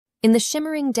In the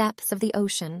shimmering depths of the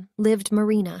ocean lived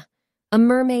Marina, a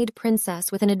mermaid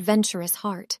princess with an adventurous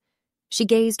heart. She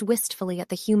gazed wistfully at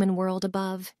the human world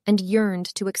above and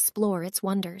yearned to explore its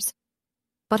wonders.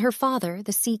 But her father,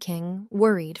 the Sea King,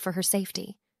 worried for her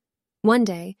safety. One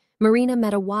day, Marina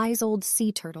met a wise old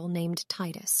sea turtle named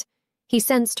Titus. He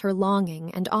sensed her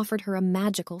longing and offered her a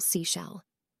magical seashell.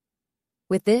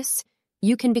 "With this,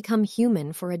 you can become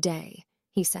human for a day,"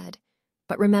 he said.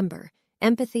 "But remember,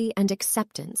 empathy and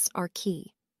acceptance are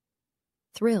key."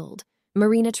 Thrilled,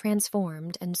 Marina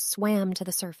transformed and swam to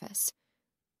the surface.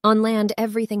 On land,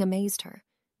 everything amazed her: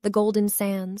 the golden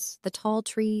sands, the tall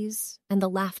trees, and the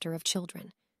laughter of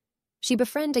children. She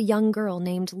befriended a young girl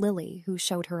named Lily who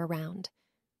showed her around.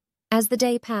 As the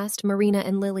day passed, Marina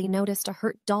and Lily noticed a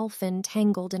hurt dolphin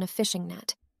tangled in a fishing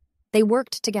net. They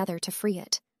worked together to free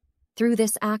it. Through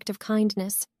this act of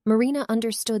kindness, Marina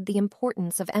understood the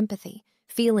importance of empathy,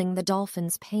 feeling the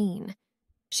dolphin's pain.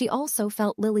 She also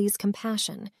felt Lily's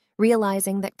compassion,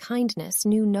 realizing that kindness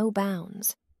knew no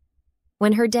bounds.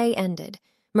 When her day ended,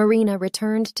 Marina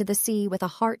returned to the sea with a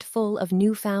heart full of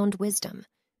newfound wisdom.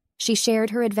 She shared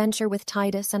her adventure with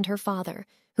Titus and her father,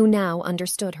 who now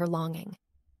understood her longing.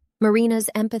 Marina's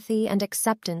empathy and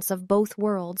acceptance of both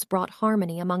worlds brought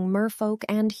harmony among merfolk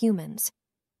and humans.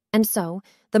 And so,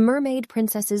 the Mermaid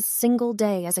Princess's single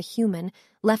day as a human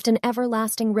left an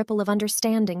everlasting ripple of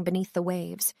understanding beneath the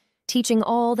waves, teaching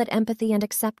all that empathy and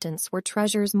acceptance were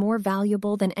treasures more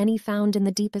valuable than any found in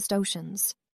the deepest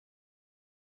oceans.